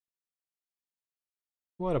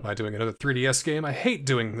What am I doing? Another 3DS game? I hate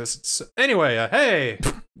doing this. Anyway, hey!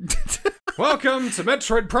 Welcome to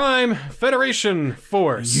Metroid Prime Federation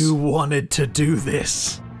Force. You wanted to do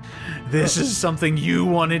this. This is something you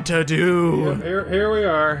wanted to do. Yeah, here we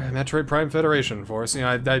are, Metroid Prime Federation Force. You know,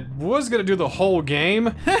 I was gonna do the whole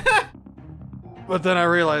game, but then I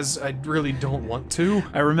realized I really don't want to.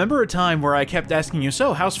 I remember a time where I kept asking you,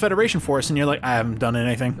 so, how's Federation Force? And you're like, I haven't done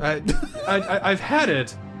anything. I've had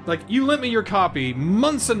it. Like, you lent me your copy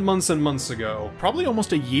months and months and months ago. Probably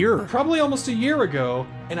almost a year. Probably almost a year ago,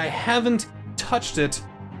 and I haven't touched it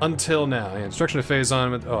until now. Yeah, instruction to phase on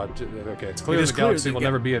with, oh, okay, it's clear the galaxy will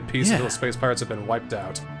never be at peace until the space pirates have been wiped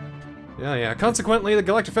out. Yeah. Consequently, the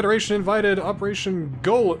Galactic Federation initiated Operation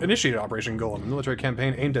Golem, a military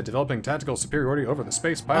campaign aimed at developing tactical superiority over the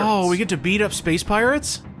space pirates. Oh, we get to beat up space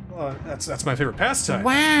pirates? That's my favorite pastime.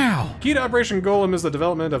 Wow! Key to Operation Golem is the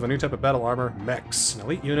development of a new type of battle armor, mechs. An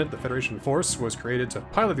elite unit, the Federation Force, was created to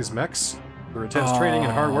pilot these mechs. Through intense training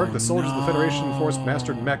and hard work, the soldiers of the Federation Force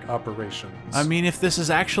mastered mech operations. I mean, if this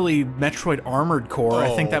is actually Metroid Armored Core,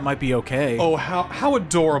 I think that might be okay. Oh, how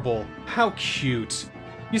adorable. How cute.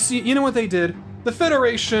 You see, you know what they did? The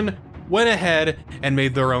Federation went ahead and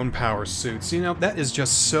made their own power suits. You know, that is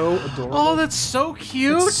just so adorable. Oh, that's so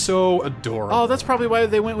cute! It's so adorable. Oh, that's probably why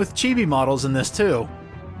they went with chibi models in this, too.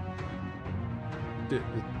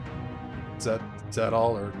 Is that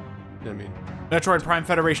all, or, I mean... Metroid Prime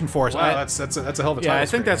Federation Force. Wow, that's a hell of a title. Yeah, I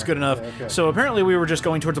think that's good enough. Yeah, okay. So apparently we were just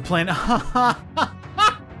going towards a plan.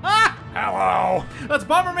 Hello! That's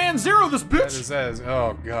Bomberman Zero, this bitch! That is,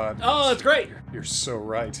 oh god. Oh, that's great! You're so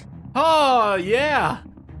right. Oh, yeah!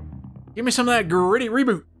 Give me some of that gritty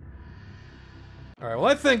reboot. Alright, well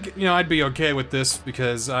I think, you know, I'd be okay with this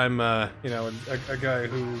because I'm, you know, a guy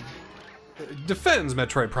who defends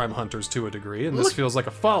Metroid Prime Hunters to a degree, and this feels like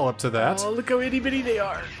a follow-up to that. Oh, look how itty-bitty they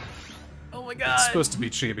are. Oh my god. It's supposed to be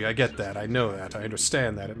chibi, I get that, I know that, I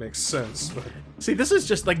understand that, it makes sense, but... See, this is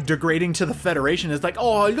just like degrading to the Federation. It's like,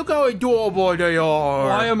 oh, look how adorable they are.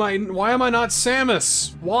 Why am I not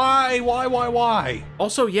Samus? Why?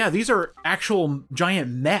 Also, yeah, these are actual giant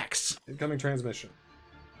mechs. Incoming transmission.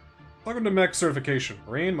 Welcome to Mech Certification.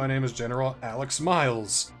 Marine, my name is General Alex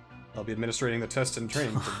Miles. I'll be administrating the test and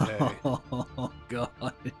training for today. Oh, God.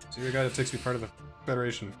 So you're a guy that takes to be part of the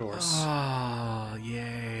Federation Force. Oh,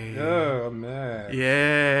 yay. Oh, man.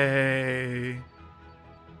 Yay.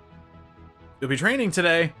 You'll be training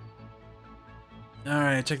today.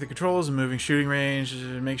 Alright, check the controls and moving shooting range.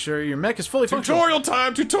 Make sure your mech is fully functional.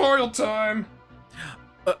 Tutorial time!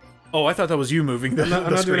 Oh, I thought that was you moving the I'm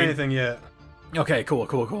not screen. doing anything yet. Okay, cool. Is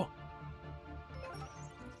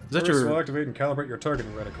that First, your... we'll activate and calibrate your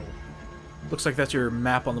targeting reticle. Looks like that's your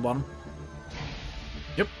map on the bottom.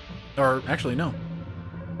 Yep. Or, actually, no.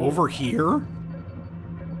 Over here?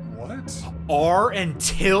 What? R and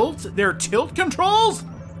tilt? They're tilt controls?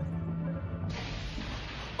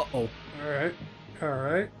 Uh-oh.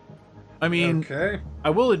 Alright. I mean, okay. I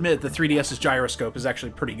will admit the 3DS's gyroscope is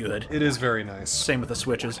actually pretty good. It is very nice. Same with the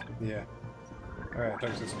switches. Yeah. Alright,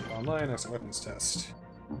 target system online, next weapons test.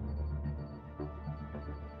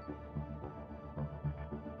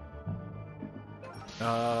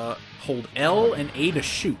 Hold L and A to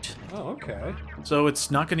shoot. Oh, okay. So it's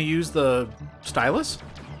not going to use the stylus?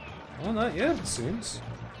 Well, not yet, it seems.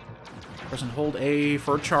 Press and hold A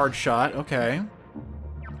for a charge shot. Okay.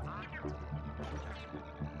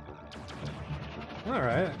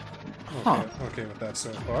 Alright. Huh. Okay with that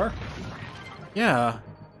so far. Yeah.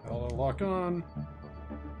 Hello, lock on.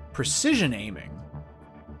 Precision aiming.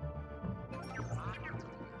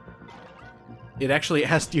 It actually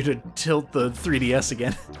asked you to tilt the 3DS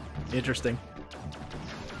again. Interesting.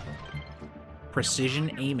 Precision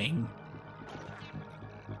aiming.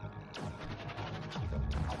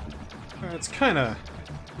 It's kind of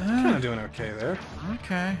doing okay there.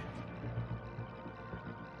 Okay.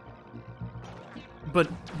 But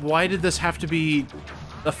why did this have to be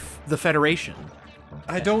the Federation?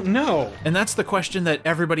 I don't know. And that's the question that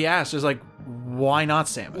everybody asks, is like, why not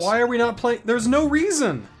Samus? Why are we not playing? There's no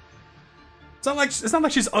reason. It's not like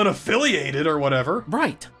she's unaffiliated or whatever.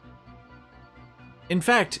 Right. In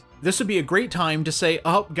fact, this would be a great time to say,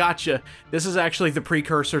 oh, gotcha. This is actually the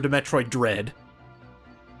precursor to Metroid Dread.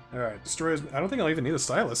 Alright, destroys... I don't think I'll even need a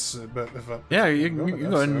stylus, but if I... Yeah, you can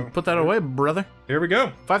go ahead and put that away, brother. Here we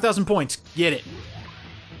go. 5,000 points. Get it.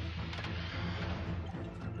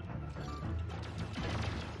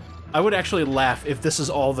 I would actually laugh if this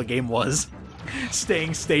is all the game was.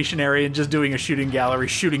 Staying stationary and just doing a shooting gallery,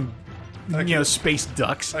 shooting, you know, space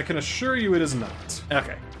ducks. I can assure you it is not.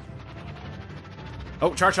 Okay.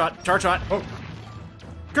 Oh, charge shot, charge shot. Oh.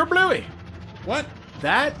 Kerblooey! What?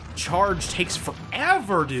 That charge takes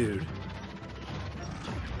forever, dude.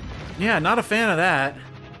 Yeah, not a fan of that.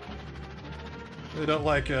 They don't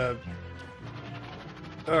like,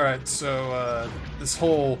 Alright, so, this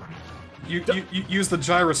whole... You use the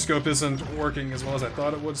gyroscope isn't working as well as I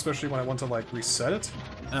thought it would, especially when I want to, like, reset it.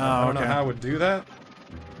 I don't know how I would do that.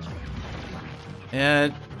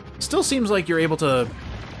 And it still seems like you're able to,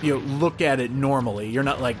 you know, look at it normally. You're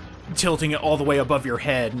not, like, tilting it all the way above your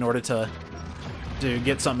head in order to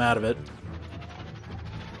get something out of it.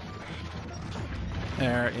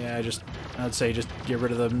 There, yeah, I'd say just get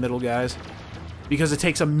rid of the middle guys. Because it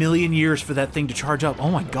takes 1,000,000 years for that thing to charge up.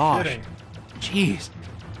 Oh my gosh. Kidding. Jeez.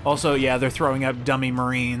 Also, yeah, they're throwing up dummy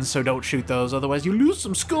Marines, so don't shoot those, otherwise you lose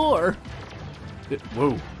some score.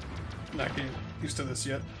 Whoa. Not getting used to this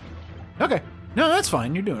yet. Okay. No, that's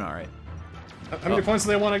fine. You're doing all right. How many points do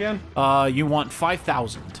they want again? You want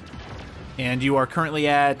 5,000. And you are currently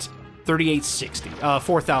at 3,860.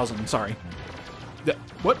 4,000, sorry.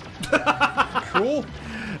 What? Cool.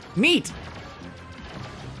 Neat.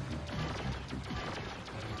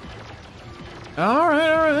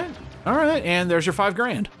 All right, and there's your 5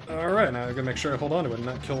 grand. All right, now I gotta make sure I hold on to it and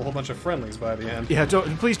not kill a whole bunch of friendlies by the end. Yeah,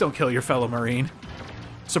 please don't kill your fellow Marine.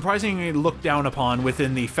 Surprisingly looked down upon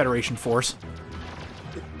within the Federation force.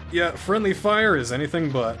 Yeah, friendly fire is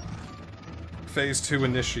anything but. Phase 2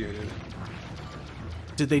 initiated.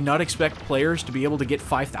 Did they not expect players to be able to get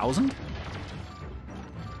 5,000?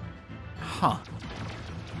 Huh.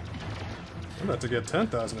 I'm about to get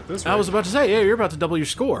 10,000 at this rate. I was about to say, yeah, you're about to double your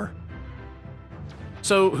score.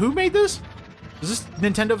 So, who made this? Is this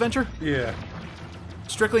Nintendo Venture? Yeah.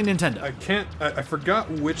 Strictly Nintendo. I forgot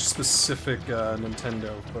which specific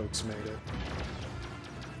Nintendo folks made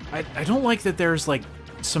it. I don't like that there's, like,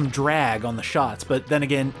 some drag on the shots, but then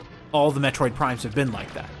again, all the Metroid Primes have been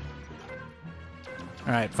like that.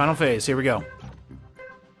 Alright, final phase, here we go.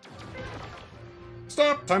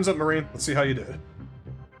 Stop! Time's up, Marine. Let's see how you did.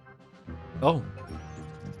 Oh.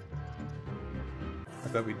 I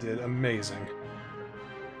bet we did amazing.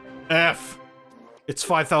 F. It's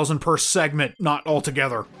 5,000 per segment, not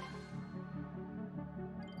altogether.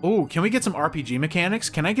 Ooh, can we get some RPG mechanics?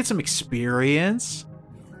 Can I get some experience?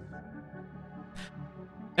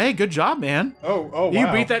 Hey, good job, man. Oh, wow. You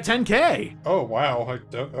beat that 10K. Oh, wow.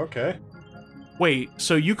 Okay. Wait,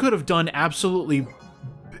 so you could have done absolutely,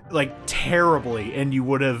 like, terribly, and you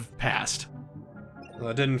would have passed. Well,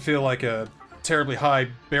 that didn't feel like a terribly high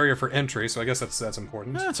barrier for entry, so I guess that's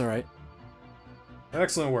important. That's all right.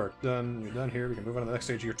 Excellent work. Done. You're done here. We can move on to the next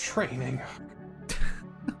stage of your training.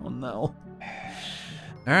 Oh, no. All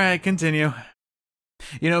right, continue.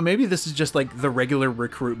 You know, maybe this is just, like, the regular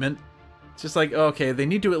recruitment. It's just like, okay, they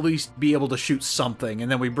need to at least be able to shoot something, and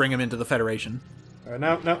then we bring them into the Federation. All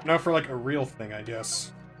right, now for, like, a real thing, I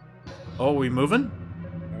guess. Oh, we moving?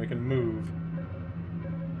 Now we can move.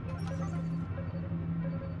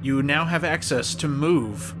 You now have access to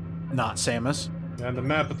move, not Samus. And the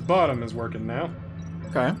map at the bottom is working now.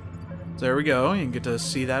 Okay. So there we go. You can get to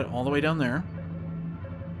see that all the way down there.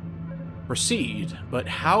 Proceed. But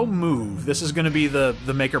how move? This is going to be the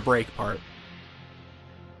make or break part.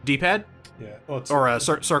 D-pad? Yeah. Well, it's, or a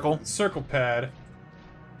circle? Circle pad.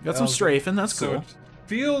 Got some strafing. That's cool. So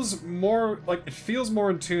it feels more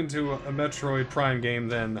in tune to a Metroid Prime game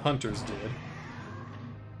than Hunters did.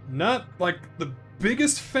 Not like the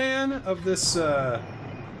biggest fan of this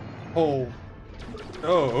whole.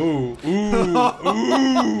 Oh,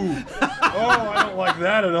 I don't like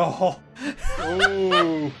that at all.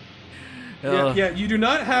 Oh. Yeah, you do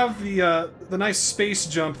not have the nice space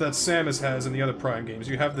jump that Samus has in the other Prime games.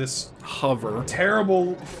 You have this hover,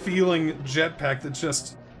 terrible feeling jetpack that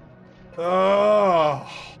just.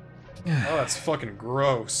 Oh, that's fucking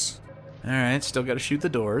gross. All right, still got to shoot the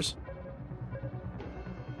doors.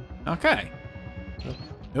 Okay.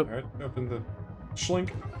 Yep. All right, open the schlink.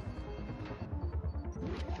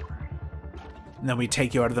 And then we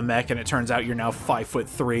take you out of the mech, and it turns out you're now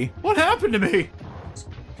 5'3". What happened to me? It's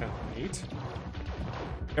kind of neat.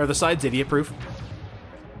 Are the sides idiot-proof?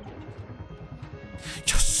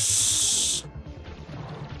 Yes!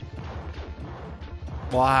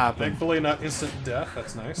 What happened? Thankfully, not instant death.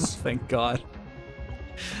 That's nice. Thank God.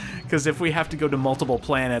 Because if we have to go to multiple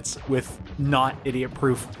planets with not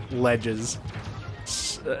idiot-proof ledges,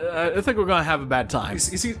 I think we're going to have a bad time. You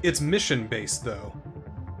see, it's mission-based, though.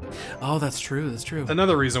 Oh, that's true, that's true.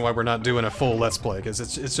 Another reason why we're not doing a full Let's Play, because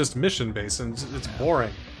it's just mission-based, and it's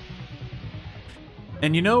boring.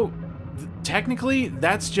 And you know, technically,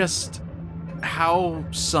 that's just how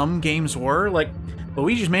some games were. Like,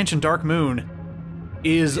 Luigi's Mansion Dark Moon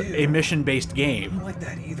is a mission-based game. I don't like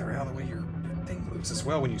that either, how the way your thing moves as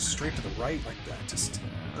well when you strafe to the right like that. Just,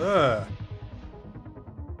 ugh.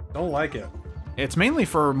 Don't like it. It's mainly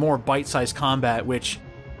for more bite-sized combat, which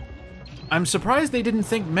I'm surprised they didn't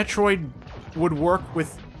think Metroid would work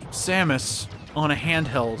with Samus on a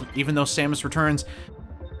handheld, even though Samus Returns...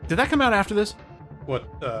 Did that come out after this?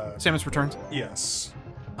 What, Samus Returns? Yes.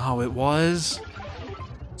 Oh, it was?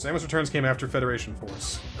 Samus Returns came after Federation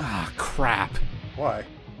Force. Ah, crap. Why?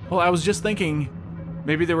 Well, I was just thinking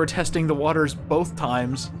maybe they were testing the waters both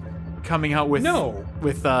times, coming out with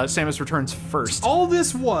Samus Returns first. All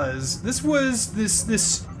this was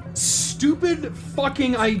this stupid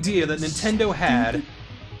fucking idea that Nintendo had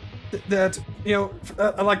that, you know,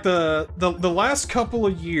 like the last couple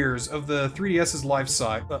of years of the 3DS's life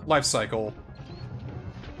cycle,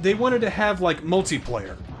 they wanted to have like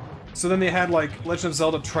multiplayer. So then they had like Legend of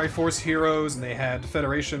Zelda Triforce Heroes, and they had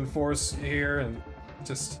Federation Force here, and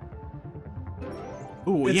just...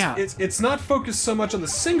 Ooh, yeah. It's not focused so much on the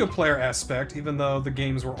single-player aspect, even though the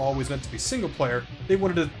games were always meant to be single-player. They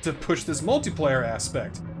wanted to push this multiplayer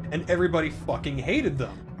aspect, and everybody fucking hated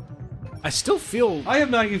them. I still feel... I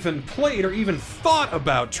have not even played or even thought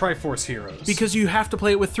about Triforce Heroes. Because you have to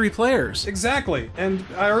play it with 3 players. Exactly, and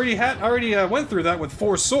I already went through that with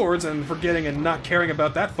 4 Swords and forgetting and not caring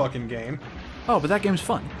about that fucking game. Oh, but that game's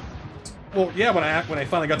fun. Well, yeah, when I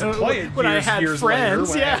finally got to play it when years I had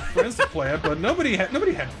friends, later, when I had friends to play it, but nobody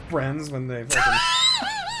had friends when they fucking...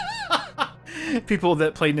 People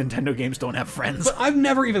that play Nintendo games don't have friends. But I've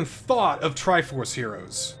never even thought of Triforce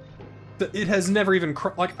Heroes. It has never even,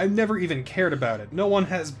 like, I've never even cared about it. No one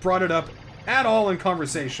has brought it up at all in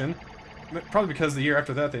conversation. Probably because the year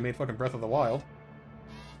after that they made fucking Breath of the Wild.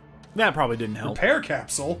 That probably didn't help. Repair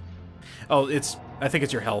Capsule. Oh, I think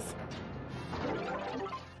it's your health.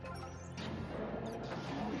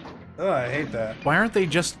 Oh, I hate that. Why aren't they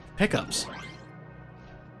just pickups?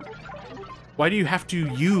 Why do you have to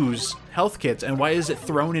use health kits, and why is it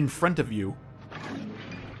thrown in front of you?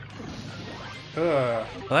 Well,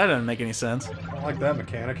 that doesn't make any sense. I don't like that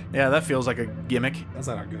mechanic. Yeah, that feels like a gimmick. That's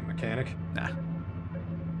not a good mechanic. Nah.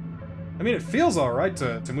 I mean, it feels alright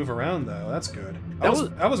to move around, though. That's good. I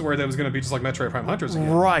was worried that it was going to be just like Metroid Prime Hunters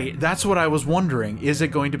again. Right, that's what I was wondering. Is it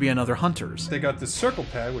going to be another Hunters? They got this circle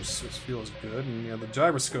pad, which feels good, and, you know, the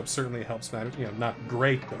gyroscope certainly helps matter. You know, not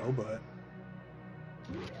great, though, but...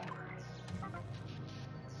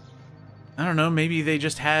 I don't know, maybe they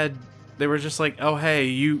just had... They were just like, oh, hey,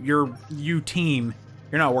 you team,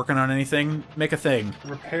 you're not working on anything, make a thing.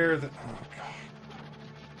 Repair the... Oh,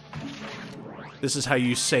 God. This is how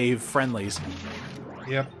you save friendlies.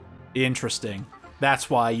 Yep. Interesting.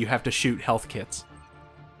 That's why you have to shoot health kits.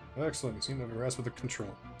 Excellent. You seem to have grasp with the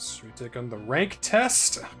controls. Should we take on the rank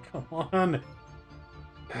test? Oh, come on.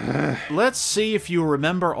 Let's see if you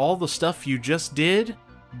remember all the stuff you just did.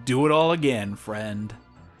 Do it all again, friend.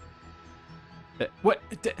 What?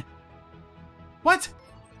 What?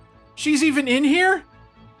 She's even in here?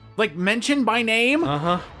 Like, mentioned by name?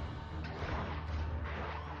 Uh-huh.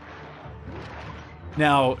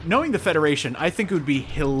 Now, knowing the Federation, I think it would be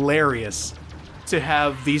hilarious to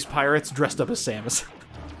have these pirates dressed up as Samus.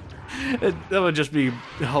 That would just be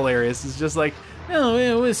hilarious. It's just like, oh,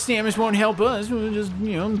 well, Samus won't help us. We'll just,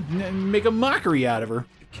 you know, make a mockery out of her.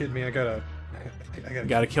 You kidding me? I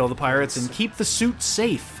gotta kill the pirates and keep the suit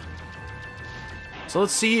safe. So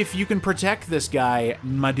let's see if you can protect this guy,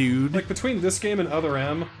 my dude. Like, between this game and Other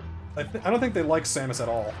M, I don't think they like Samus at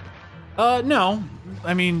all. No.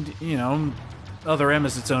 I mean, you know, Other M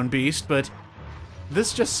is its own beast, but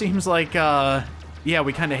this just seems like, yeah,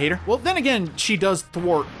 we kind of hate her. Well, then again, she does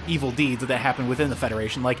thwart evil deeds that happen within the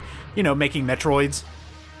Federation, like, you know, making Metroids.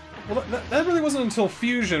 Well, that really wasn't until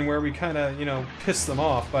Fusion where we kind of, you know, pissed them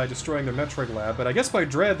off by destroying their Metroid lab, but I guess by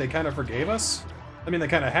Dread they kind of forgave us. I mean, they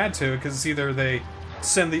kind of had to, because either they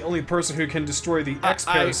send the only person who can destroy the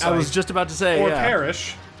X-Parasite... I was just about to say, or yeah.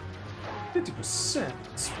 perish. 50%?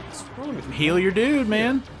 What's wrong with you? Heal your dude,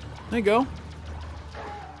 man. There you go.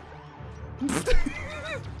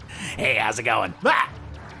 Hey, how's it going? Ah!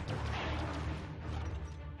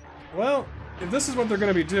 Well, if this is what they're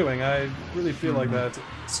going to be doing, I really feel like that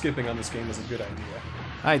skipping on this game is a good idea.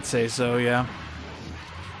 I'd say so, yeah.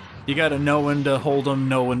 You gotta know when to hold them,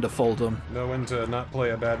 know when to fold them. Know when to not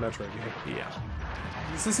play a bad Metroid game. Yeah.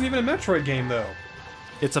 This isn't even a Metroid game, though.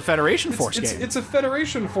 It's a Federation Force game. It's a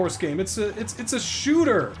Federation Force game. It's a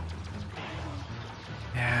shooter.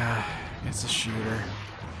 Yeah, it's a shooter.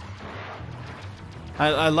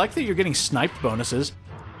 I like that you're getting sniped bonuses.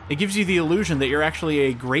 It gives you the illusion that you're actually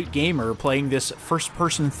a great gamer playing this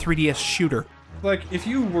first-person 3DS shooter. like, if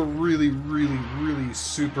you were really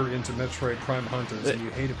super into Metroid Prime Hunters and you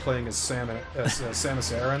hated playing as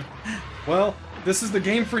Samus Aran, well, this is the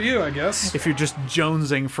game for you, I guess. If you're just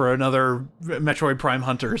jonesing for another Metroid Prime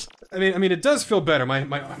Hunters. I mean, it does feel better.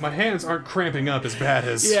 My hands aren't cramping up as bad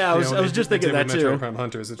as I was just thinking that too. Metroid Prime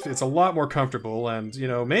Hunters. It's a lot more comfortable, and you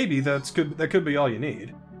know, maybe that could be all you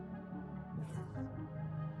need.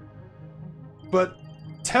 But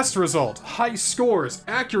test result, high scores,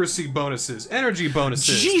 accuracy bonuses, energy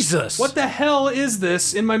bonuses. Jesus! What the hell is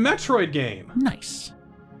this in my Metroid game? Nice.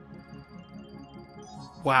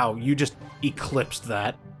 Wow, you just eclipsed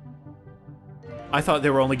that. I thought they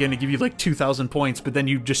were only going to give you like 2,000 points, but then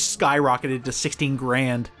you just skyrocketed to 16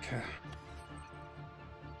 grand. Okay.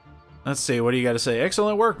 Let's see, what do you got to say?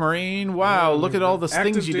 Excellent work, Marine. Wow, look at all the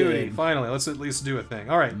things you did. Finally, let's at least do a thing.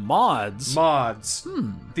 All right. Mods? Mods.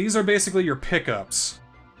 These are basically your pickups.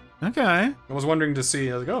 Okay. I was wondering to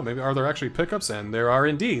see, like, oh, maybe are there actually pickups? And there are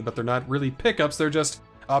indeed, but they're not really pickups, they're just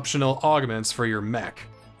optional augments for your mech.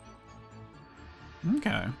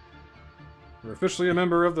 Okay. You're officially a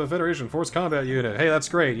member of the Federation Force Combat Unit. Hey, that's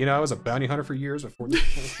great. You know, I was a bounty hunter for years before this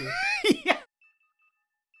bullshit. Yeah.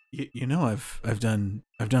 You know, I've done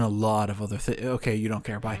a lot of other things. Okay, you don't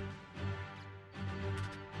care. Bye.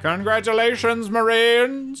 Congratulations,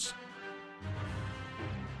 Marines.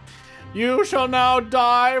 You shall now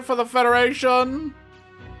die for the Federation.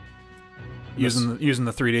 Using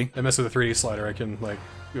the 3D. I mess with the 3D slider. I can like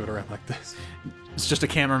move it around like this. It's just a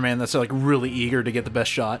cameraman that's like really eager to get the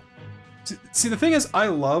best shot. See, the thing is, I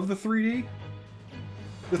love the 3D.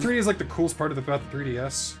 The 3D is like the coolest part about the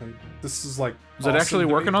 3DS. And this is like. Is it actually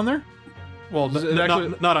working on there? Well,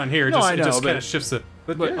 not on here. No, I know, it just kind of shifts it.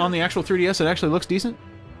 But yeah. On the actual 3DS, it actually looks decent.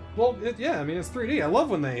 Well, yeah, I mean, it's 3D. I love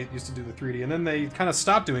when they used to do the 3D, and then they kind of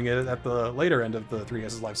stopped doing it at the later end of the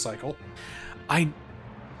 3DS's life cycle.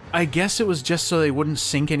 I guess it was just so they wouldn't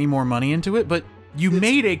sink any more money into it, but you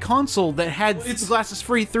made a console that had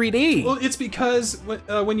glasses-free 3D. Well, it's because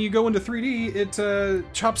when you go into 3D,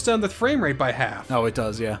 it chops down the frame rate by half. Oh, it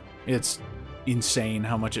does, yeah. It's insane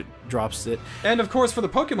how much it drops it. And of course, for the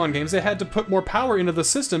Pokemon games, they had to put more power into the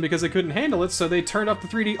system because they couldn't handle it, so they turned up the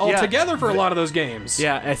 3D altogether for a lot of those games.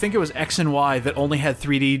 Yeah, I think it was X and Y that only had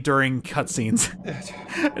 3D during cutscenes.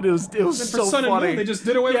 And it was so Sun funny. And Moon, they just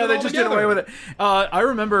did away with it. Yeah, they just did away with it. I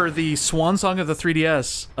remember the swan song of the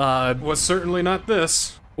 3DS. Was certainly not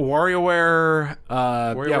this. WarioWare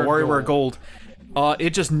Gold.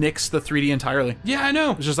 It just nicks the 3D entirely. Yeah, I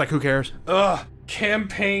know. It's just like, who cares? Ugh.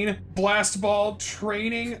 Campaign, Blast Ball,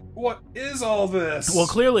 training, what is all this? Well,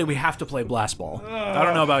 clearly we have to play Blast Ball. I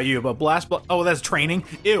don't know about you, but Blast Ball... Oh, that's training?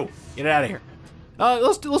 Ew. Get it out of here.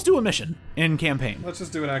 Let's do a mission in campaign. Let's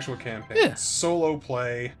just do an actual campaign. Yeah. Solo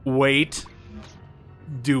play. Wait.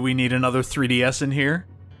 Do we need another 3DS in here?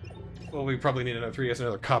 Well, we probably need another 3DS,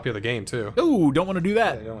 another copy of the game, too. Ooh, don't want to do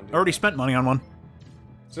that. Yeah, don't wanna do I already spent money on one.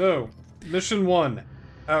 So, Mission 1,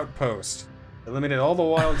 Outpost. Eliminate all the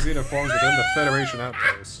wild xenoforms within the Federation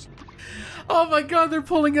outpost. Oh my god, they're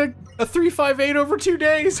pulling a 358 over 2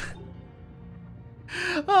 days.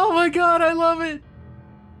 Oh my god, I love it.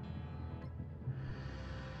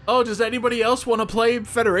 Oh, does anybody else want to play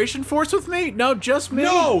Federation Force with me? No, just me?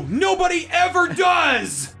 No! Nobody ever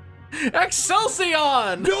does!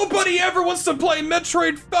 Excelsior! Nobody ever wants to play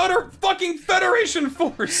Metroid fucking Federation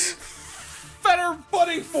Force!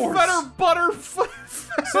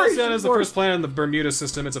 Excelsior is the first planet in the Bermuda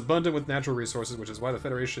system. It's abundant with natural resources, which is why the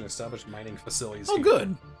Federation established mining facilities here.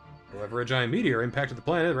 Good. However, a giant meteor impacted the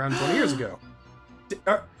planet around 20 years ago.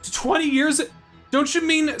 20 years? Don't you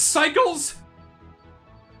mean cycles?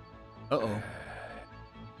 Uh-oh.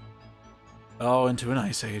 Oh, into an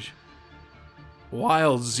ice age.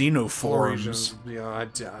 Wild xenoforms. Yeah,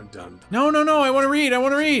 I'm done. No, I want to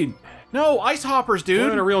read. No, ice hoppers, dude.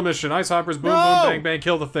 We're in a real mission. Ice hoppers, boom, boom, bang, bang,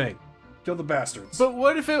 kill the thing. Kill the bastards. But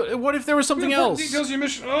what if there was something else? Details of your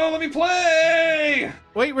mission. Oh, let me play!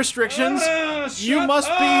 Wait, restrictions. You must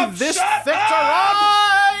be this thick to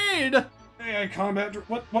ride! Hey, combat.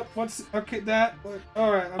 What's okay? That.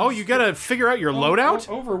 All right. Oh, you gotta figure out your loadout.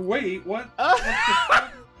 Overweight. What?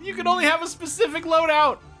 You can only have a specific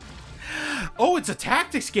loadout. Oh, it's a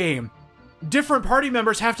tactics game. Different party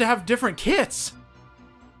members have to have different kits.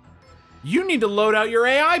 You need to load out your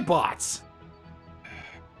AI bots.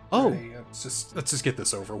 Oh. Hey, let's just get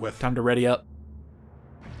this over with. Time to ready up.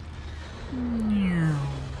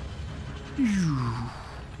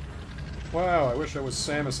 Wow, I wish I was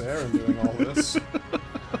Samus Aran doing all this.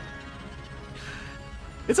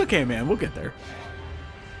 It's okay, man. We'll get there.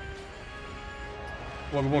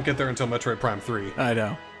 Well, we won't get there until Metroid Prime 3. I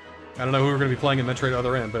know. I don't know who we're going to be playing in Metroid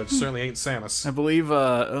Other End, but it certainly ain't Samus. I believe,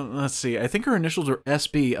 let's see, I think her initials are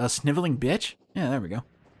SB, a sniveling bitch? Yeah, there we go.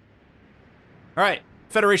 Alright,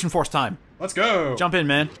 Federation Force time. Let's go! Jump in,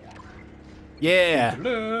 man. Yeah!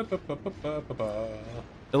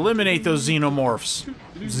 Eliminate those xenomorphs.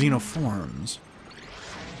 Xenoforms.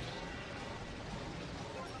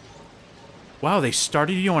 Wow, they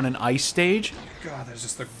started you on an ice stage? God, that's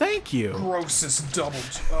just the Thank you. grossest double...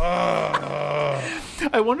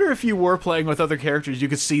 I wonder if you were playing with other characters, you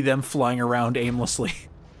could see them flying around aimlessly.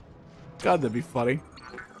 God, that'd be funny.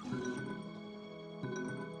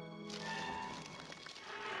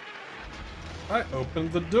 I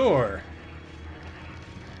opened the door.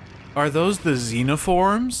 Are those the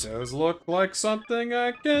xenoforms? Those look like something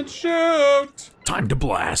I can shoot! Time to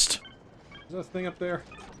blast. Is that a thing up there?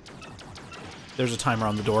 There's a timer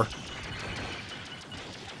on the door.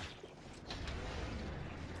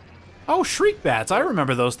 Oh, shriek bats. I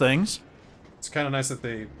remember those things. It's kind of nice that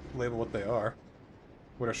they label what they are.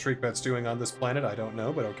 What are shriek bats doing on this planet? I don't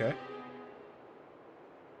know, but okay.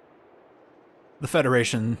 The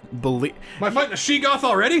Federation believe... Am I fighting a she-goth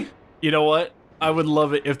already? You know what? I would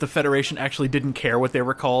love it if the Federation actually didn't care what they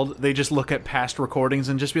were called. They just look at past recordings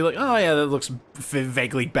and just be like, oh yeah, that looks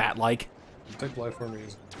vaguely bat-like. Type life form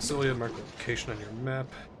is Cilia, mark the location on your map.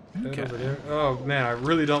 Okay. Over there. Oh man, I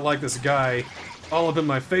really don't like this guy all up in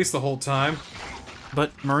my face the whole time.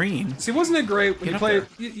 But Marine... See, wasn't it great when Get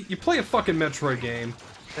you play a fucking Metroid game,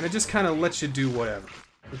 and it just kind of lets you do whatever.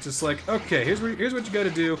 It's just like, okay, here's what you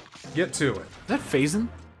gotta do, get to it. Is that phasing?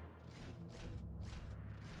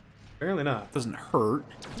 Apparently not. Doesn't hurt.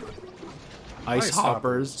 Ice Ice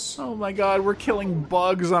hoppers. Oh my god, we're killing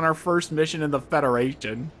bugs on our first mission in the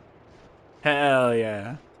Federation. Hell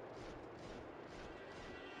yeah.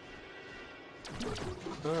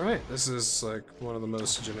 Alright, this is like one of the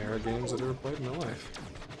most generic games I've ever played in my life.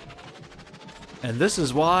 And this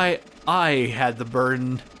is why I had the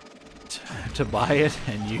burden to buy it,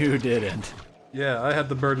 and you didn't. Yeah, I had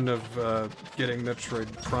the burden of getting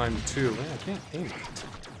Metroid Prime 2. Man, I can't aim it.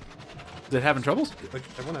 Is it having troubles? Like,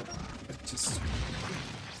 I wanna... just...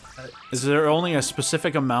 Is there only a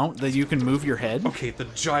specific amount that you can move your head? Okay, the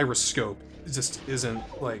gyroscope just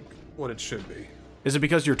isn't, like, what it should be. Is it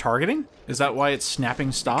because you're targeting? Is that why it's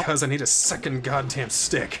snapping stop? Because I need a second goddamn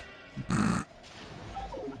stick.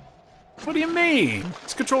 What do you mean?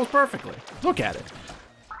 This controls perfectly. Look at it.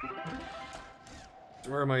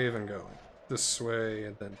 Where am I even going? This way,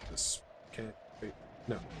 and then this... Can't... Wait,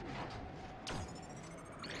 no.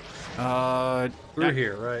 Through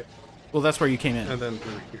here, right? Well, that's where you came in. And then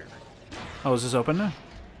through here. Oh, is this open now?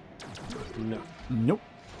 No. Nope.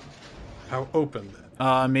 How open,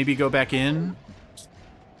 then? Maybe go back in.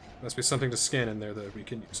 Must be something to scan in there that we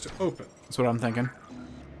can use to open. That's what I'm thinking.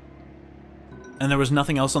 And there was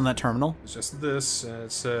nothing else on that terminal? It's just this, and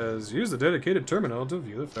it says, use the dedicated terminal to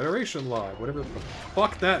view the Federation log. Whatever the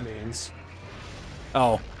fuck that means.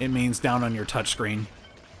 Oh, it means down on your touchscreen.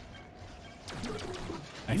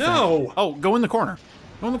 No! Think. Oh, go in the corner.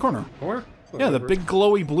 Go in the corner. Corner? Yeah, the big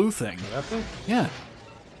glowy blue thing. That thing? Yeah.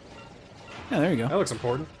 Yeah, there you go. That looks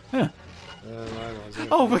important. Yeah.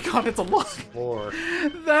 Oh my god, it's a log. Lore.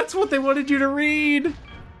 That's what they wanted you to read.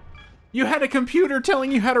 You had a computer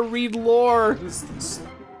telling you how to read lore. What is this?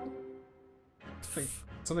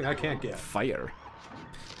 Something I can't get. Fire.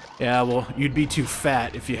 Yeah, well, you'd be too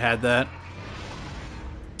fat if you had that.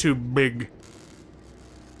 Too big.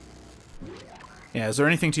 Yeah, is there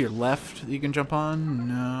anything to your left that you can jump on?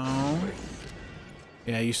 No.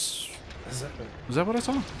 Yeah, you... Was that what I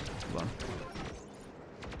saw? Hold on.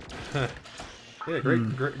 Huh. Yeah,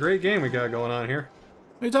 great game we got going on here.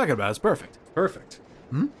 What are you talking about? It's perfect. Perfect.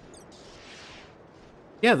 Hmm?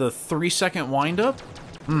 Yeah, the 3-second wind-up?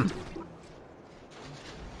 Hmm.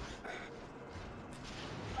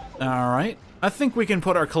 Alright. I think we can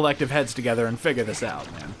put our collective heads together and figure this out,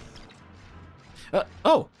 man.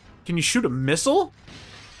 Oh! Can you shoot a missile?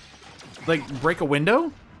 Like, break a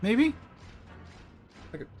window? Maybe?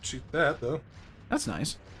 I could shoot that, though. That's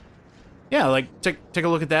nice. Yeah, like, take a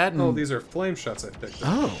look at that and... Oh, these are flame shots I picked up.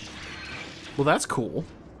 Oh. Well, that's cool.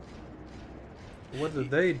 What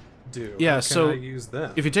did they do? Yeah, How so can I use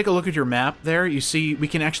them? If you take a look at your map there, you see we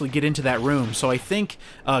can actually get into that room. So I think,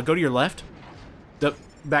 go to your left.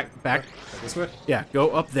 Back. This way? Yeah,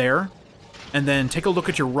 go up there. And then take a look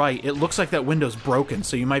at your right. It looks like that window's broken,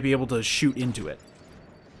 so you might be able to shoot into it.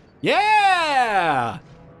 Yeah!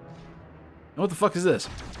 What the fuck is this?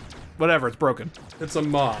 Whatever, it's broken. It's a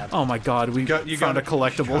mod. Oh my god, we found a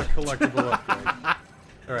collectible. Collectible upgrade.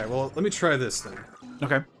 Alright, well, let me try this thing.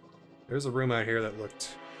 Okay. There's a room out here that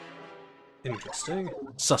looked interesting.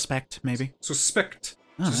 Suspect, maybe? Suspect.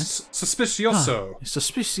 Suspicioso.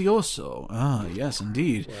 Suspicioso. Ah, yes,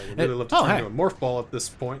 indeed. Yeah, we'd really love to turn into a morph ball at this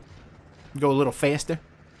point. Go a little faster.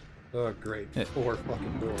 Oh, great. 4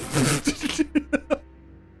 fucking doors.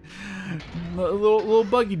 little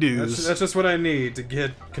buggy dudes. That's just what I need to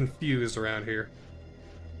get confused around here.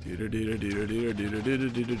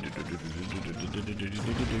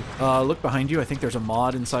 Look behind you. I think there's a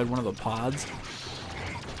mod inside one of the pods.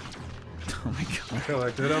 Oh my god.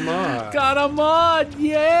 Collected a mod. Got a mod,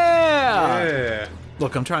 yeah! Yeah.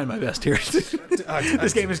 Look, I'm trying my best here.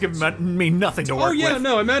 This game is giving me nothing to work with. Oh yeah,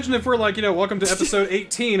 no, imagine if we're like, you know, welcome to episode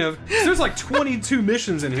 18 of... There's like 22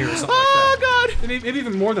 missions in here or something like that. Oh god! Maybe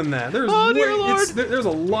even more than that. There's dear Lord. There's a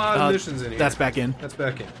lot of missions in here. That's back in. That's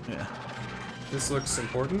back in. Yeah. This looks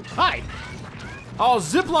important. Hi! Oh,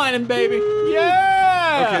 ziplining, baby!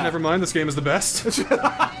 Yeah! Okay, never mind. This game is the best.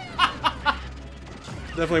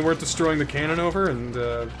 Definitely worth destroying the cannon over and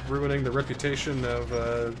ruining the reputation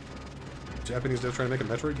of Japanese devs trying to make a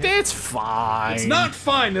Metroid game. It's fine. It's not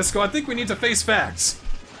fine, Nisco. I think we need to face facts.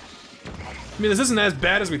 I mean, this isn't as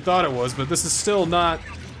bad as we thought it was, but this is still not...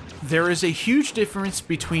 There is a huge difference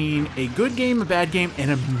between a good game, a bad game,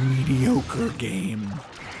 and a mediocre game.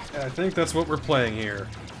 I think that's what we're playing here.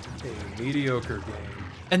 A mediocre game.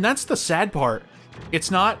 And that's the sad part.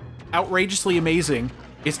 It's not outrageously amazing.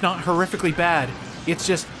 It's not horrifically bad. It's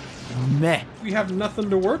just meh. We have nothing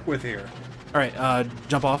to work with here. Alright,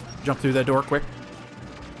 jump off. Jump through that door quick.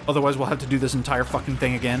 Otherwise, we'll have to do this entire fucking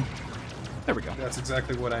thing again. There we go. That's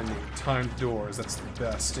exactly what I need. Timed doors. That's the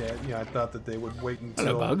best. Yeah, I thought that they would wait until...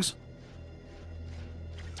 Hello, bugs.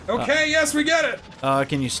 Okay, yes, we get it!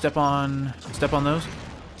 Can you step on those?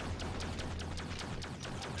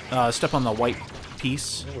 Step on the white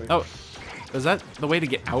piece. Oh, is that the way to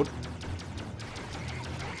get out?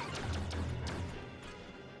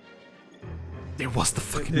 There was the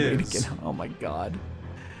fucking way to get out. Oh my god.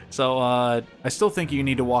 So, I still think you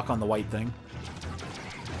need to walk on the white thing.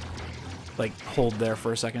 Like, hold there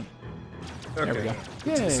for a second. Okay. There we go.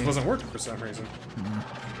 This wasn't working for some reason.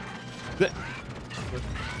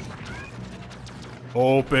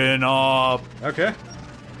 Open up. Okay.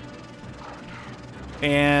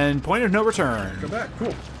 And point of no return. Go back.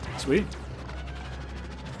 Cool. Sweet.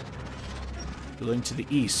 Building to the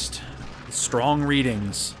east. Strong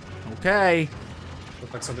readings. Okay.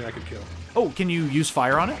 Looks like something I could kill. Oh, can you use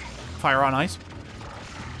fire on it? Fire on ice?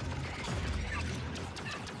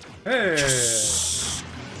 Hey! Yes.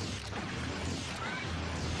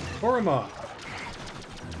 Orima.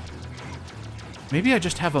 Maybe I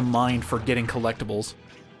just have a mind for getting collectibles.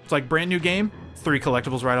 It's like brand new game, 3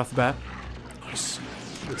 collectibles right off the bat. Nice.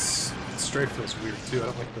 This strafe feels weird too. I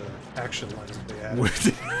don't like the action lines that they added.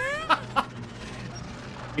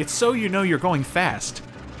 It's so you know you're going fast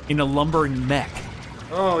in a lumbering mech.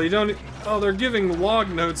 Oh, you don't. Oh, they're giving log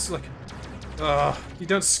notes like. You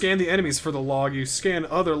don't scan the enemies for the log. You scan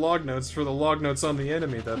other log notes for the log notes on the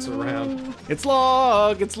enemy that's around. It's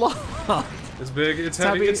log. It's log. It's big. It's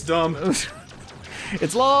heavy. It's dumb.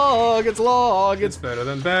 It's log. It's log. It's better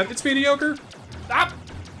than bad. It's mediocre. Stop.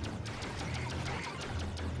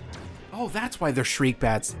 Oh, that's why they're shriek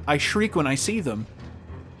bats. I shriek when I see them.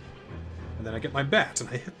 And then I get my bat and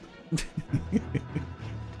I hit them.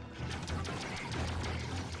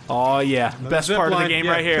 Oh yeah, best part of the game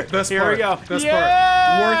right here. Best here part. we go. Best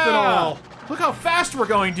part. Worth it all. Look how fast we're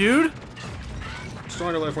going, dude.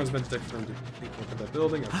 Stronger life forms been detected from that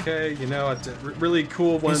building. Okay, you know, it's really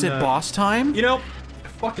cool when... Is it boss time? You know, I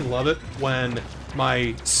fucking love it when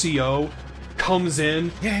my CO comes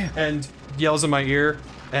in and yells in my ear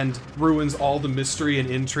and ruins all the mystery and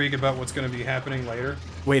intrigue about what's going to be happening later.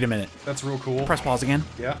 Wait a minute. That's real cool. Press pause again.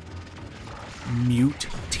 Yeah. Mute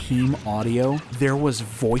team audio. There was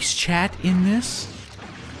voice chat in this?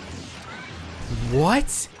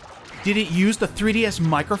 What? Did it use the 3DS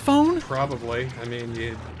microphone? Probably. I mean,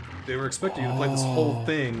 they were expecting you to play this whole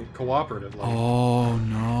thing cooperatively. Oh,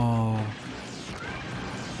 no.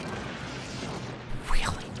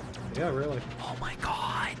 Really? Yeah, really. Oh my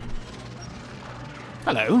god.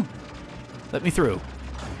 Hello. Let me through.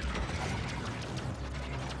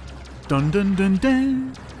 Dun dun dun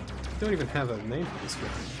dun. Don't even have a name for this guy.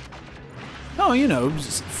 Oh, you know,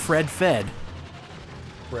 just Fred Fed.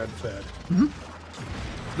 Fred Fed. Mm-hmm.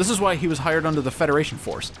 This is why he was hired under the Federation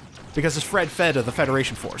Force. Because it's Fred Fed of the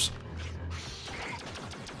Federation Force.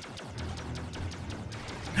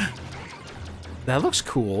 That looks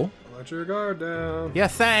cool. Let your guard down. Yeah,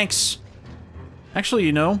 thanks. Actually,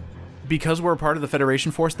 you know, because we're a part of the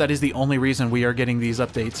Federation Force, that is the only reason we are getting these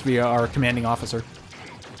updates via our commanding officer.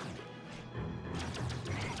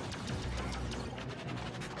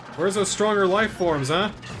 Where's those stronger life forms,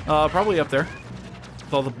 huh? Probably up there.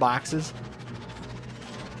 with all the boxes.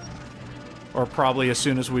 Or probably as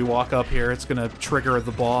soon as we walk up here, it's gonna trigger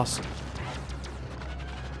the boss.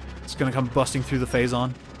 It's gonna come busting through the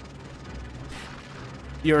Phazon.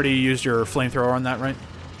 You already used your flamethrower on that, right?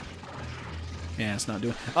 Yeah, it's not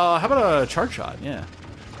doing... how about a charge shot? Yeah.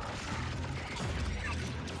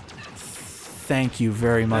 Thank you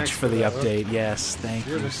very much for the update. Yes, thank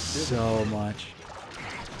you so much.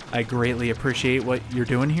 I greatly appreciate what you're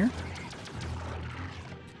doing here.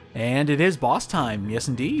 And it is boss time. Yes,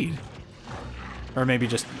 indeed. Or maybe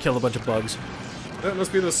just kill a bunch of bugs. That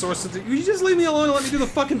must be the source of the... You just leave me alone and let me do the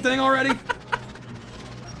fucking thing already?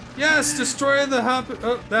 Yes, destroy the hop...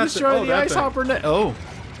 Oh, that's destroy the ice hopper net. Oh.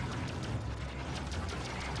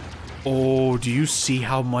 Oh, do you see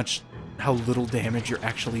how little damage you're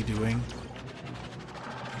actually doing?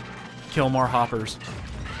 Kill more hoppers.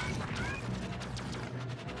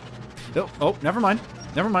 Oh, never mind.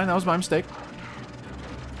 Never mind, that was my mistake.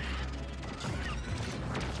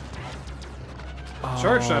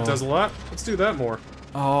 Charge shot does a lot. Let's do that more.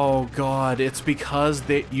 Oh god, it's because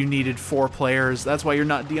you needed 4 players. That's why you're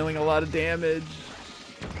not dealing a lot of damage.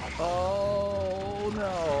 Oh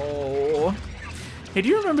no. Hey, do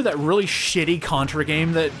you remember that really shitty Contra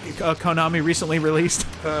game that Konami recently released?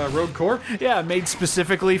 Rogue Core? Yeah, made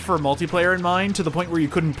specifically for multiplayer in mind, to the point where you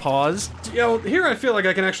couldn't pause. Yeah, well, here I feel like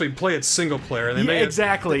I can actually play it single player. They may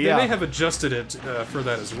exactly, They may have adjusted it for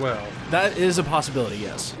that as well. That is a possibility,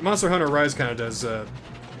 yes. Monster Hunter Rise kind of does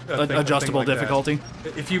adjustable like difficulty.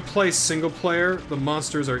 That. If you play single player, the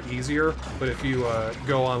monsters are easier, but if you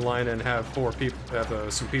go online and have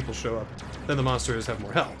some people show up, then the monsters have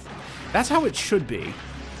more health. That's how it should be.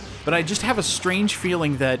 But I just have a strange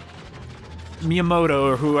feeling that Miyamoto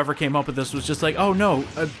or whoever came up with this was just like, oh no,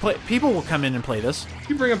 people will come in and play this. Can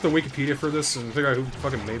you bring up the Wikipedia for this and figure out who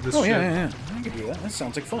fucking made this shit? Yeah. I can do that. That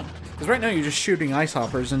sounds like fun. Because right now you're just shooting ice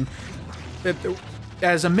hoppers, and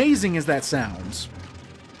as amazing as that sounds,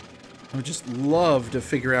 I would just love to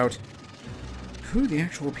figure out who the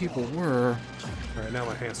actual people were. Alright, now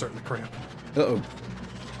my hand's starting to cramp. Uh-oh.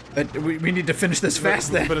 We need to finish this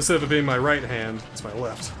fast then. But instead of it being my right hand, it's my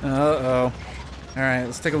left. Uh-oh. Alright,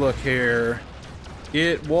 let's take a look here.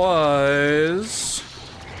 It was...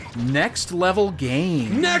 Next Level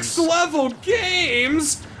Games. Next Level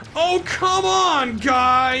Games?! Oh, come on,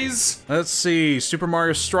 guys! Let's see. Super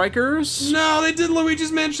Mario Strikers? No, they did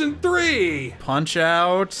Luigi's Mansion 3!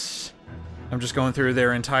 Punch-Out! I'm just going through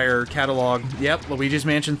their entire catalog. Yep, Luigi's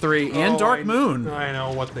Mansion 3 and Dark Moon. I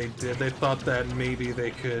know what they did. They thought that maybe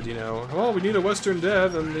they could, you know, well, we need a Western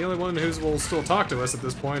dev, and the only one who will still talk to us at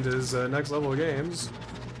this point is Next Level Games.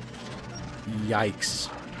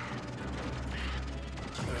 Yikes.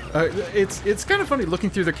 It's kind of funny looking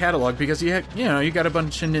through their catalog because you got a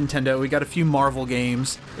bunch of Nintendo, we got a few Marvel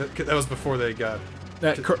games. That was before they got...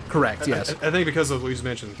 Correct, yes. I think because of Luigi's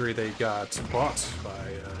Mansion 3, they got bought by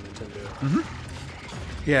Nintendo.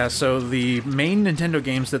 Mm-hmm. Yeah, so the main Nintendo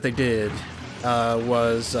games that they did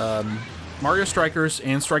was Mario Strikers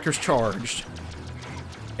and Strikers Charged,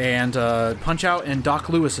 and Punch-Out and Doc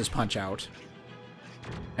Lewis's Punch-Out.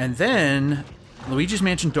 And then Luigi's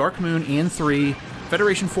Mansion Dark Moon and 3,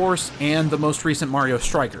 Federation Force, and the most recent Mario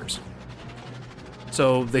Strikers.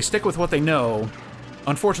 So they stick with what they know.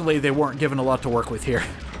 Unfortunately, they weren't given a lot to work with here.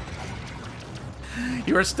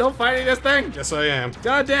 You are still fighting this thing? Yes, I am.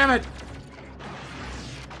 God damn it!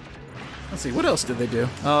 Let's see, what else did they do?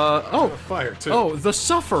 Fire, too. Oh, The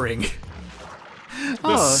Suffering.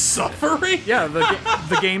 The Suffering? Yeah,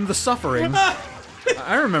 the game The Suffering.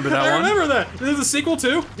 I remember that one. I remember that. There's a sequel,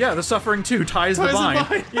 too? Yeah, The Suffering 2, Ties the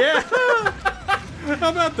Bind. Yeah. How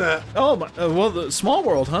about that? Oh, well, the Small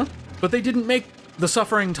World, huh? But they didn't make The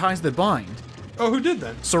Suffering Ties the Bind. Oh, who did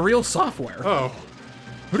that? Surreal Software. Oh.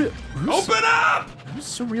 Open up! Who's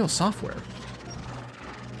Surreal Software?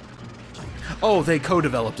 Oh, they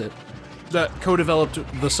co-developed it. That co-developed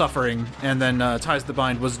The Suffering, and then Ties the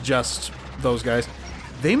Bind was just those guys.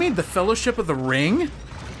 They made the Fellowship of the Ring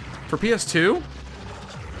for PS2?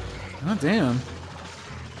 Oh, damn.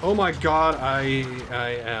 Oh my god,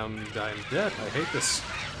 I'm dead. I hate this.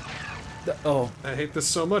 I hate this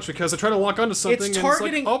so much because I try to lock onto something it's and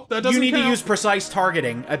targeting. It's like, oh, that doesn't You need count. to use precise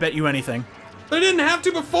targeting. I bet you anything. But I didn't have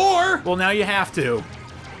to before! Well, now you have to.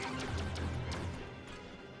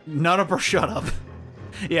 Nut up or shut up.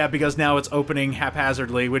 Yeah, because now it's opening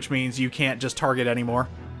haphazardly, which means you can't just target anymore.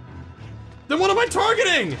 Then what am I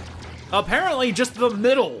targeting? Apparently just the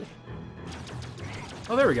middle.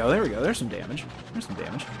 Oh, there we go, there we go. There's some damage. There's some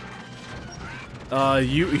damage.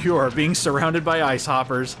 You are being surrounded by ice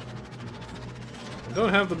hoppers. I don't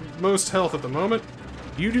have the most health at the moment.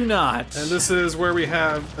 You do not. And this is where we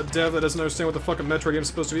have a dev that doesn't understand what the fucking Metroid game is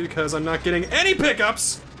supposed to be because I'm not getting any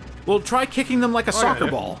pickups! Well, try kicking them like a soccer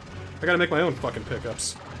ball. I gotta make my own fucking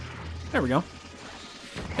pickups. There we go.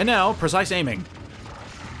 And now, precise aiming.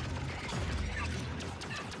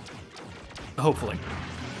 Hopefully.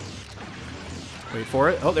 Wait for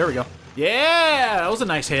it. Oh, there we go. Yeah! That was a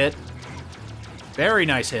nice hit. Very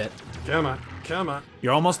nice hit. Come on. Come on.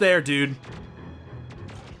 You're almost there, dude.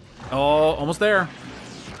 Oh, almost there.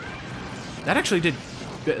 That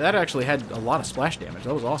actually had a lot of splash damage.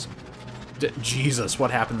 That was awesome. Jesus, what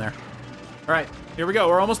happened there? All right, here we go.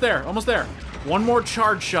 We're almost there. Almost there. One more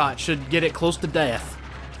charge shot should get it close to death.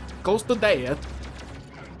 Close to death.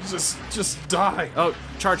 Just die. Oh,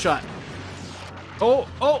 charge shot.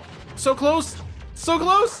 Oh, so close. So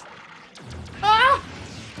close. Ah!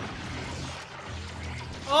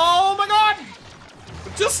 Oh my God!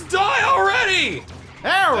 Just die already!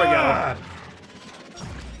 There we go.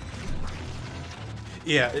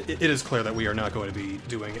 Yeah, it is clear that we are not going to be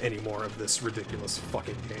doing any more of this ridiculous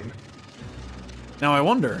fucking game. Now I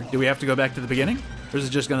wonder, do we have to go back to the beginning? Or is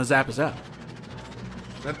it just gonna zap us out?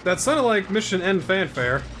 That sounded like mission end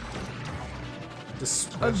fanfare.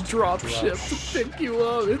 A drop ship to pick you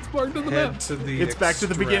up. It's marked on the map. It's back to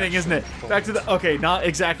the beginning, isn't it? Back to the... Okay, not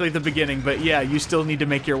exactly the beginning, but yeah, you still need to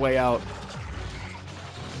make your way out.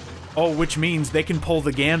 Oh, which means they can pull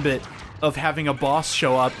the gambit of having a boss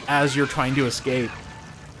show up as you're trying to escape.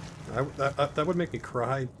 That would make me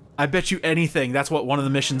cry. I bet you anything that's what one of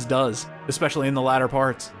the missions does, especially in the latter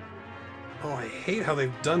parts. Oh, I hate how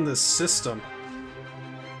they've done this system.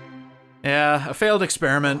 Yeah, a failed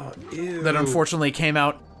experiment that unfortunately came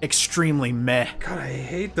out extremely meh. God, I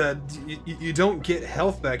hate that you don't get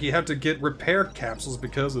health back. You have to get repair capsules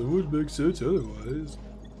because it would make sense otherwise.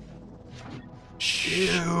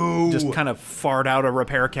 Ew. Just kind of fart out a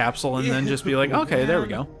repair capsule and then just be like, okay, there we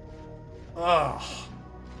go. Ugh.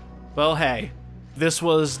 Well, hey, this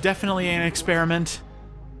was definitely an experiment.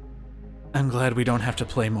 I'm glad we don't have to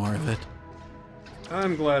play more of it.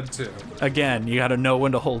 I'm glad too. Again, you gotta know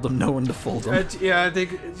when to hold them, know when to fold them. Yeah, I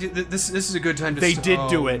think this is a good time to. They did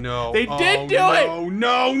do it. No, they did do it.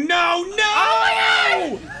 No! Oh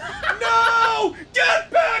my God! No! Get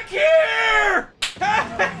back here!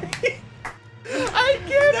 Hey! I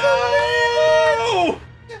can't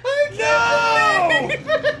believe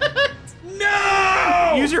it!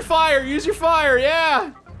 No! Use your fire. Use your fire.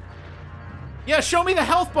 Yeah. Yeah. Show me the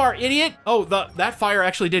health bar, idiot. Oh, that fire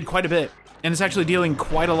actually did quite a bit. And it's actually dealing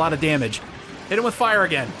quite a lot of damage. Hit him with fire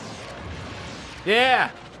again. Yeah!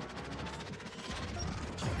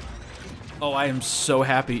 Oh, I am so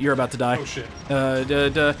happy. You're about to die. Oh, shit.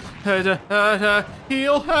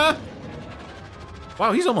 Heal.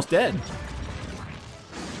 Wow, he's almost dead.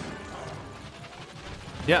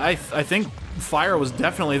 Yeah, I think fire was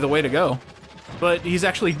definitely the way to go. But he's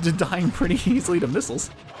actually dying pretty easily to missiles.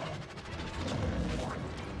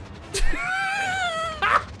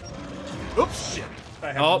 Oops. Shit.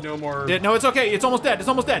 I have no more... No, it's okay. It's almost dead. It's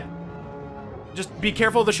almost dead. Just be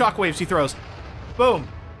careful of the shockwaves he throws. Boom.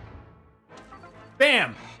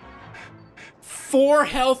 Bam. 4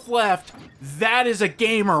 health left. That is a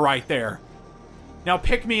gamer right there. Now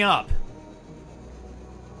pick me up.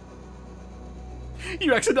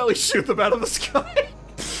 You accidentally shoot them out of the sky.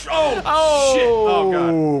 Oh, shit. Oh,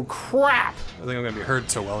 God. Crap. I think I'm going to be hurt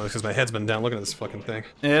so well because my head's been down looking at this fucking thing.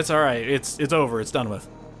 Yeah, it's all right. It's over. It's done with.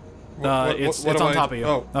 It's on top of you.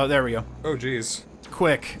 Oh, there we go. Oh, jeez.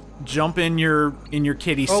 Quick, jump in your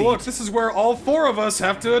kitty seat. Oh, look, this is where all 4 of us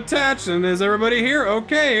have to attach. And is everybody here?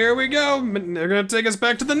 Okay, here we go. They're gonna take us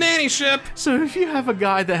back to the nanny ship. So if you have a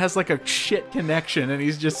guy that has like a shit connection and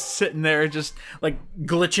he's just sitting there, just like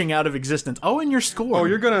glitching out of existence. Oh, and your score. Oh,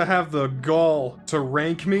 you're gonna have the gall to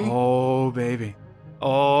rank me? Oh, baby.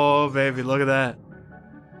 Oh, baby, look at that.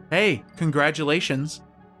 Hey, congratulations.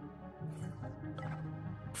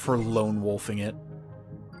 For lone wolfing it.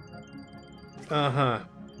 Uh-huh.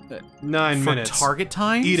 9 minutes. For target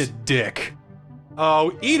time? Eat a dick.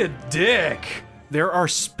 Oh, eat a dick! There are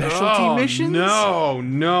specialty missions? No.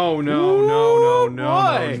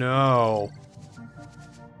 Why? No.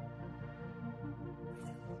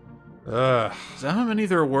 Ugh. Is that how many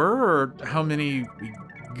there were, or how many we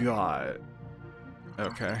got?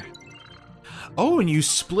 Okay. Oh, and you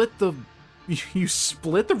split the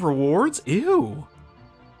rewards? Ew.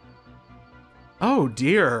 Oh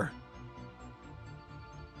dear.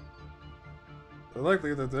 It's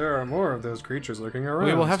likely that there are more of those creatures looking around.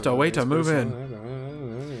 We will have to wait to move in.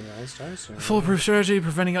 Foolproof strategy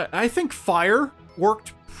preventing... I think fire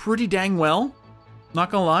worked pretty dang well. Not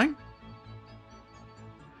gonna lie.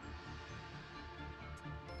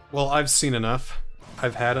 Well, I've seen enough.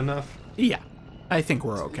 I've had enough. Yeah, I think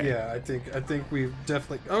we're okay. Yeah, I think we've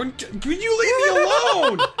definitely. Oh, can you leave me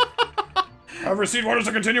alone? I've received orders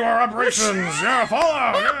to continue our operations. Yeah,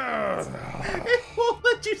 Fallout. Yeah. It won't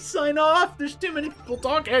let you sign off. There's too many people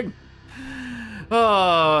talking.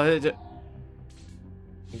 Oh.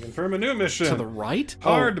 Confirm a new mission. To the right?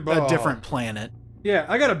 Hardball. Oh, a different planet. Yeah,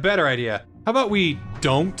 I got a better idea. How about we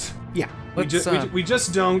don't? Yeah. We just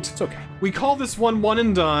don't. It's okay. We call this one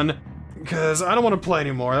and done, because I don't want to play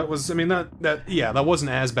anymore. That was, I mean, that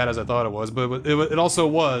wasn't as bad as I thought it was, but it also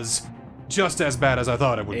was just as bad as I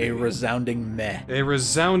thought it would be. A resounding meh. A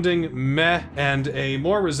resounding meh, and a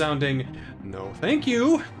more resounding no thank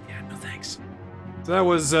you. Yeah, no thanks. So that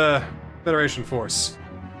was, Federation Force.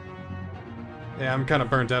 Yeah, I'm kind of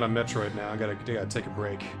burnt out on Metroid now. I gotta take a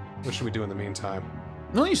break. What should we do in the meantime?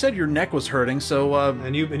 Well, you said your neck was hurting, so,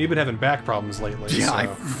 And you've been having back problems lately,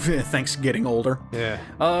 yeah, so... thanks getting older.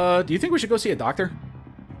 Yeah. Do you think we should go see a doctor?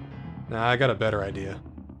 Nah, I got a better idea.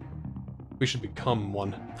 We should become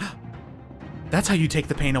one. That's how you take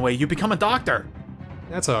the pain away. You become a doctor.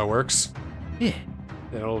 That's how it works. Yeah.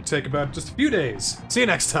 It'll take about just a few days. See you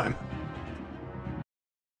next time.